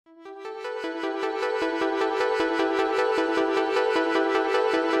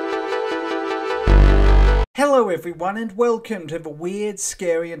Hello everyone and welcome to the weird,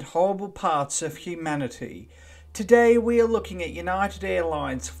 scary and horrible parts of humanity. Today we are looking at United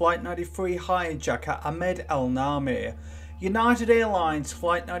Airlines Flight 93 hijacker Ahmed al-Nami. United Airlines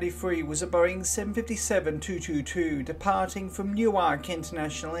Flight 93 was a Boeing 757-222 departing from Newark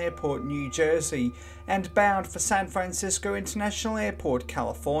International Airport, New Jersey and bound for San Francisco International Airport,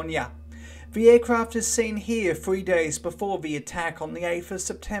 California. The aircraft is seen here 3 days before the attack on the 8th of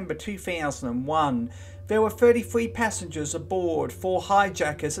September 2001. There were 33 passengers aboard, 4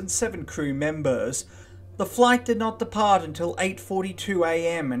 hijackers and 7 crew members. The flight did not depart until 8:42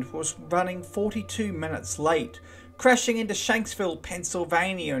 a.m. and was running 42 minutes late, crashing into Shanksville,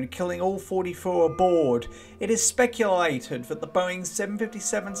 Pennsylvania and killing all 44 aboard. It is speculated that the Boeing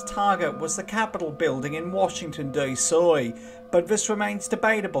 757's target was the Capitol building in Washington, D.C., but this remains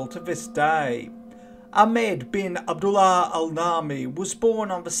debatable to this day. Ahmed bin Abdullah al-Nami was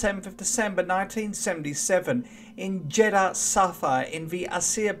born on the 7th of December 1977 in Jeddah-Safa in the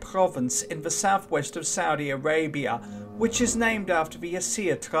Asir province in the southwest of Saudi Arabia, which is named after the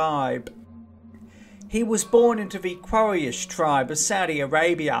Asir tribe. He was born into the Quraysh tribe of Saudi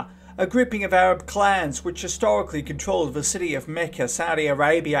Arabia, a grouping of Arab clans which historically controlled the city of Mecca, Saudi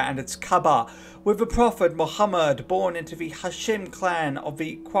Arabia and its Kaaba, with the Prophet Muhammad born into the Hashim clan of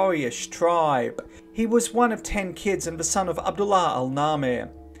the Quraysh tribe. He was one of 10 kids and the son of Abdullah al-Nami.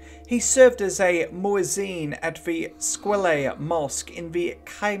 He served as a muezzin at the Squele Mosque in the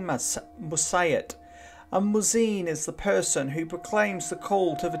Kaimas Musayat. A muezzin is the person who proclaims the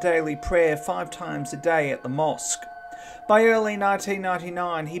call to the daily prayer 5 times a day at the mosque. By early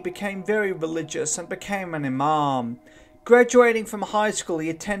 1999 he became very religious and became an imam. Graduating from high school, he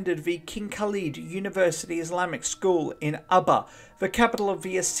attended the King Khalid University Islamic School in Aba, the capital of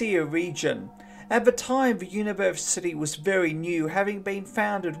the Asir region. At the time, the university was very new, having been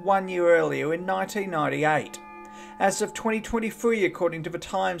founded 1 year earlier in 1998. As of 2023, according to the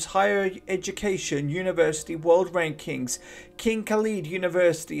Times Higher Education University World Rankings, King Khalid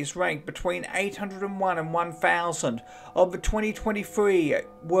University is ranked between 801 and 1000 of the 2023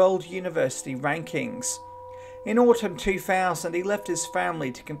 World University Rankings. In autumn 2000, he left his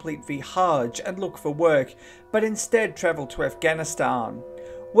family to complete the Hajj and look for work, but instead travelled to Afghanistan.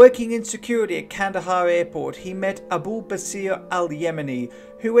 Working in security at Kandahar Airport, he met Abu Basir al-Yemeni,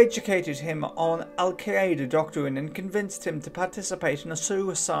 who educated him on al-Qaeda doctrine and convinced him to participate in a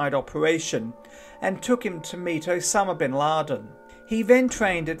suicide operation, and took him to meet Osama bin Laden. He then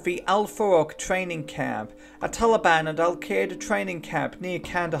trained at the Al-Farouk training camp, a Taliban and al-Qaeda training camp near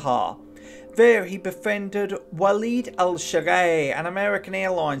Kandahar. There he befriended Walid al-Shehri, an American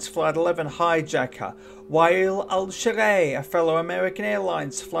Airlines Flight 11 hijacker, Wael al-Shehri, a fellow American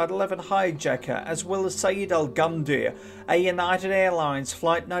Airlines Flight 11 hijacker, as well as Saeed al-Ghamdi, a United Airlines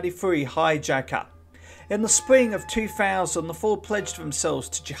Flight 93 hijacker. In the spring of 2000, the four pledged themselves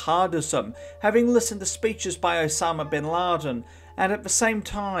to jihadism, having listened to speeches by Osama bin Laden, and at the same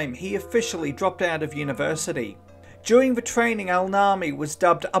time he officially dropped out of university. During the training, al-Nami was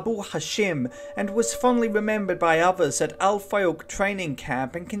dubbed Abu Hashim and was fondly remembered by others at al-Farouk training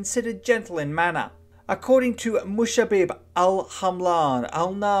camp and considered gentle in manner. According to Mushabib al-Hamlan,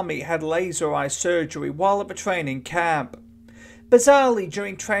 al-Nami had laser eye surgery while at the training camp. Bizarrely,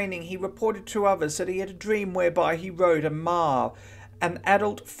 during training he reported to others that he had a dream whereby he rode a mar, an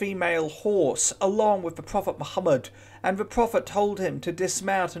adult female horse, along with the Prophet Muhammad, and the Prophet told him to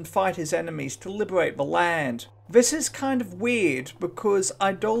dismount and fight his enemies to liberate the land. This is kind of weird because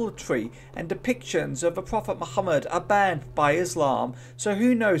idolatry and depictions of the Prophet Muhammad are banned by Islam, so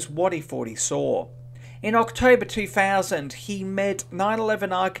who knows what he thought he saw. In October 2000, he met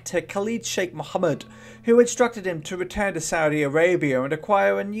 9/11 architect Khalid Sheikh Mohammed, who instructed him to return to Saudi Arabia and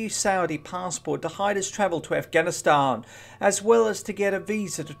acquire a new Saudi passport to hide his travel to Afghanistan, as well as to get a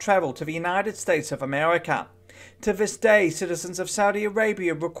visa to travel to the United States of America. To this day, citizens of Saudi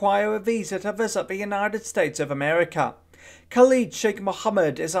Arabia require a visa to visit the United States of America. Khalid Sheikh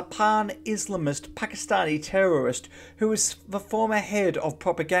Mohammed is a pan-Islamist Pakistani terrorist who is the former head of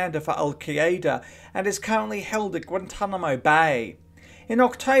propaganda for al-Qaeda and is currently held at Guantanamo Bay. In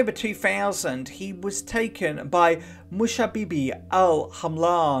October 2000, he was taken by Mushabibi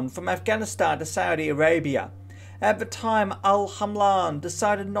al-Hamlan from Afghanistan to Saudi Arabia. At the time, al-Hamlan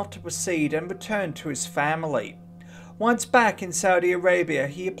decided not to proceed and returned to his family. Once back in Saudi Arabia,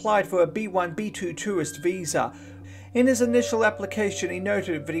 he applied for a B1, B2 tourist visa. In his initial application, he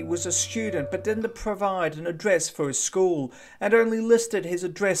noted that he was a student but didn't provide an address for his school and only listed his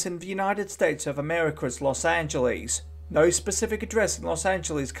address in the United States of America as Los Angeles. No specific address in Los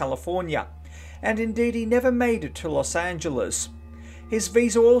Angeles, California. And indeed, he never made it to Los Angeles. His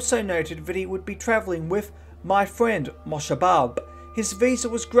visa also noted that he would be travelling with My friend Moshabab, his visa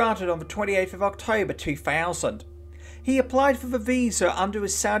was granted on the 28th of October 2000. He applied for the visa under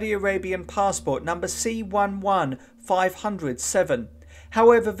his Saudi Arabian passport number C11507.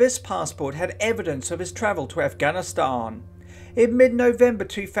 However, this passport had evidence of his travel to Afghanistan. In mid-November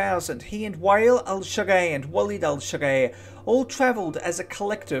 2000, he and Wael al-Shehri and Walid al-Shehri all travelled as a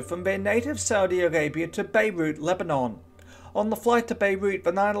collective from their native Saudi Arabia to Beirut, Lebanon. On the flight to Beirut,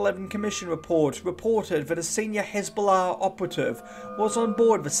 the 9/11 Commission report reported that a senior Hezbollah operative was on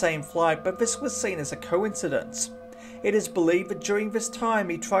board the same flight, but this was seen as a coincidence. It is believed that during this time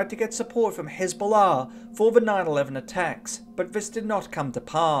he tried to get support from Hezbollah for the 9/11 attacks, but this did not come to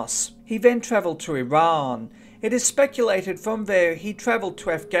pass. He then travelled to Iran. It is speculated from there he travelled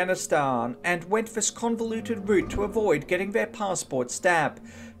to Afghanistan and went this convoluted route to avoid getting their passport stabbed,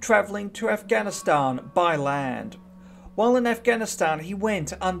 travelling to Afghanistan by land. While in Afghanistan, he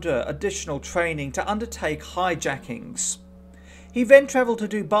went under additional training to undertake hijackings. He then travelled to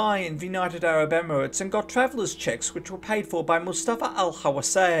Dubai in the United Arab Emirates and got travellers' checks which were paid for by Mustafa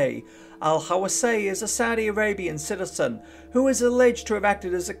al-Hawsawi. Al-Hawsawi is a Saudi Arabian citizen who is alleged to have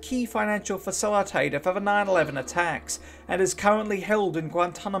acted as a key financial facilitator for the 9/11 attacks and is currently held in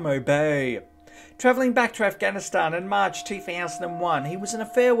Guantanamo Bay. Travelling back to Afghanistan in March 2001, he was in a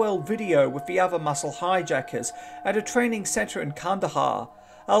farewell video with the other muscle hijackers at a training centre in Kandahar.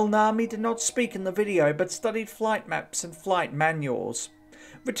 Al-Nami did not speak in the video but studied flight maps and flight manuals.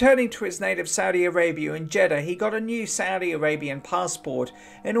 Returning to his native Saudi Arabia in Jeddah, he got a new Saudi Arabian passport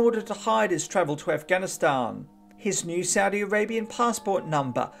in order to hide his travel to Afghanistan. His new Saudi Arabian passport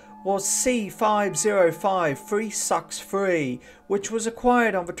number was C505363, which was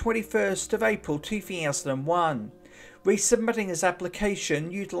acquired on the 21st of April 2001. Resubmitting his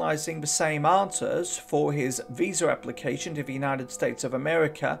application utilising the same answers for his visa application to the United States of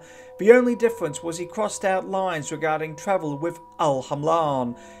America, the only difference was he crossed out lines regarding travel with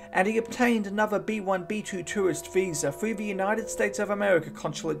al-Hamlan, and he obtained another B1-B2 tourist visa through the United States of America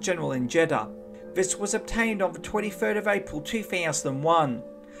Consulate General in Jeddah. This was obtained on the 23rd of April 2001.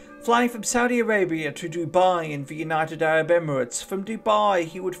 Flying from Saudi Arabia to Dubai in the United Arab Emirates, from Dubai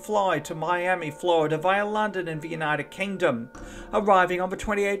he would fly to Miami, Florida via London in the United Kingdom, arriving on the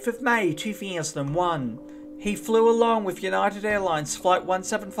 28th of May 2001. He flew along with United Airlines Flight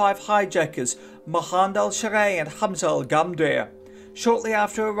 175 hijackers Ahmed al-Shehri and Hamza al-Ghamdi. Shortly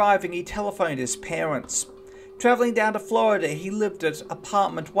after arriving, he telephoned his parents. Travelling down to Florida, he lived at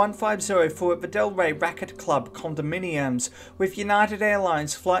apartment 1504 at the Delray Racket Club condominiums with United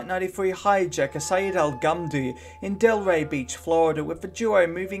Airlines Flight 93 hijacker Sayed al-Ghamdi in Delray Beach, Florida, with the duo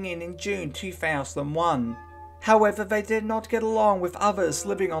moving in June 2001. However, they did not get along with others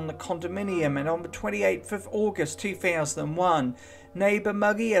living on the condominium, and on the 28th of August 2001, neighbour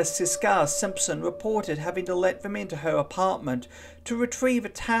Maria Siska Simpson reported having to let them into her apartment to retrieve a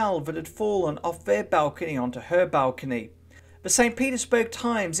towel that had fallen off their balcony onto her balcony. The St. Petersburg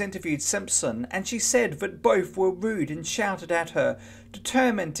Times interviewed Simpson, and she said that both were rude and shouted at her,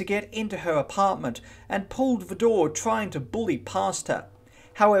 determined to get into her apartment, and pulled the door trying to bully past her.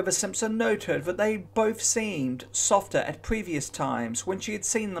 However, Simpson noted that they both seemed softer at previous times when she had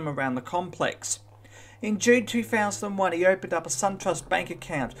seen them around the complex. In June 2001, he opened up a SunTrust bank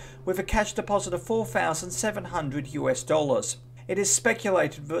account with a cash deposit of $4,700 US. It is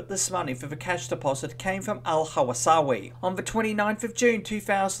speculated that this money for the cash deposit came from al-Hawsawi. On the 29th of June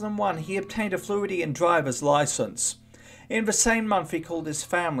 2001, he obtained a Floridian driver's license. In the same month, he called his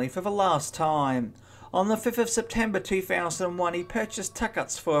family for the last time. On the 5th of September 2001, he purchased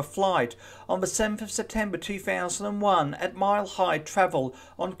tickets for a flight on the 7th of September 2001 at Mile High Travel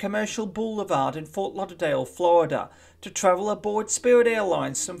on Commercial Boulevard in Fort Lauderdale, Florida, to travel aboard Spirit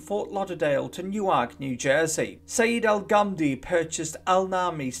Airlines from Fort Lauderdale to Newark, New Jersey. Sayed al-Ghamdi purchased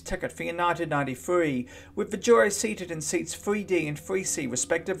al-Nami's ticket for United 93, with the duo seated in seats 3D and 3C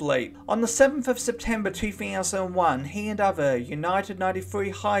respectively. On the 7th of September 2001, he and other United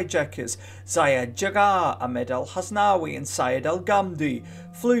 93 hijackers Zayed Jagar, Ahmed al-Haznawi and Sayed al-Ghamdi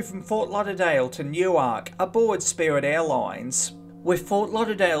flew from Fort Lauderdale to Newark aboard Spirit Airlines, with Fort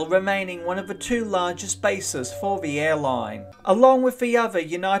Lauderdale remaining one of the two largest bases for the airline. Along with the other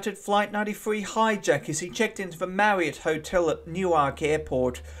United Flight 93 hijackers, he checked into the Marriott Hotel at Newark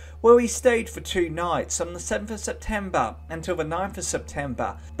Airport, where he stayed for 2 nights on the 7th of September until the 9th of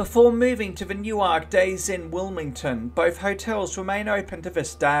September, before moving to the Newark Days Inn Wilmington. Both hotels remain open to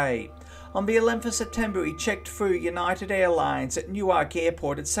this day. On the 11th of September, he checked through United Airlines at Newark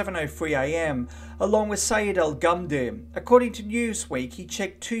Airport at 7:03 AM, along with Sayed al-Ghamdi. According to Newsweek, he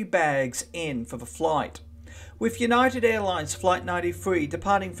checked 2 bags in for the flight. With United Airlines Flight 93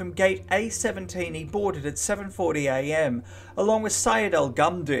 departing from gate A17, he boarded at 7:40 AM, along with Syed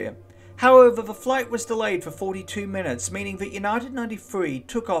al-Ghamdi. However, the flight was delayed for 42 minutes, meaning that United 93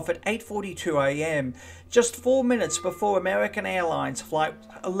 took off at 8:42 AM, just 4 minutes before American Airlines Flight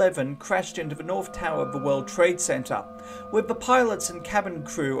 11 crashed into the North Tower of the World Trade Center, with the pilots and cabin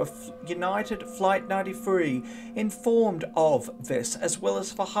crew of United Flight 93 informed of this, as well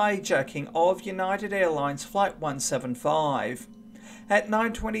as the hijacking of United Airlines Flight 175. At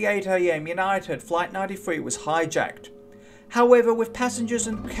 9:28 AM, United Flight 93 was hijacked. However, with passengers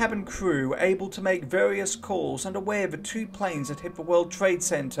and cabin crew able to make various calls and aware that 2 planes had hit the World Trade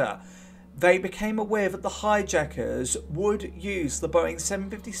Center, they became aware that the hijackers would use the Boeing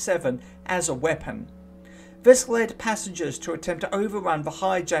 757 as a weapon. This led passengers to attempt to overrun the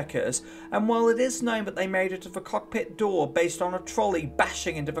hijackers, and while it is known that they made it to the cockpit door based on a trolley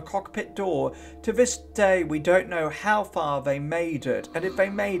bashing into the cockpit door, to this day we don't know how far they made it and if they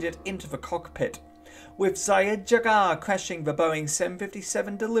made it into the cockpit, with Jeddah-Safa crashing the Boeing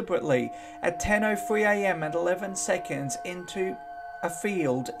 757 deliberately at 10:03 AM and 11 seconds into a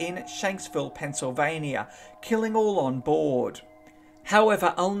field in Shanksville, Pennsylvania, killing all on board.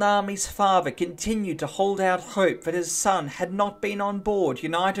 However, al-Nami's father continued to hold out hope that his son had not been on board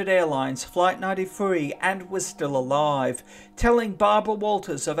United Airlines Flight 93 and was still alive, telling Barbara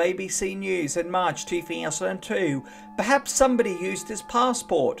Walters of ABC News in March 2002, perhaps somebody used his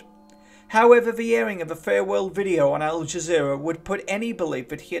passport. However, the airing of a farewell video on Al Jazeera would put any belief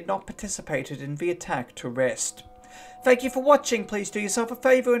that he had not participated in the attack to rest. Thank you for watching. Please do yourself a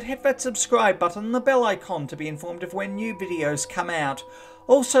favour and hit that subscribe button and the bell icon to be informed of when new videos come out.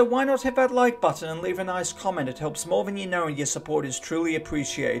 Also, why not hit that like button and leave a nice comment? It helps more than you know, and your support is truly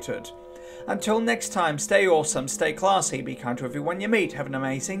appreciated. Until next time, stay awesome, stay classy, be kind to everyone you meet, have an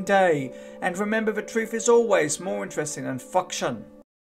amazing day, and remember the truth is always more interesting than fiction.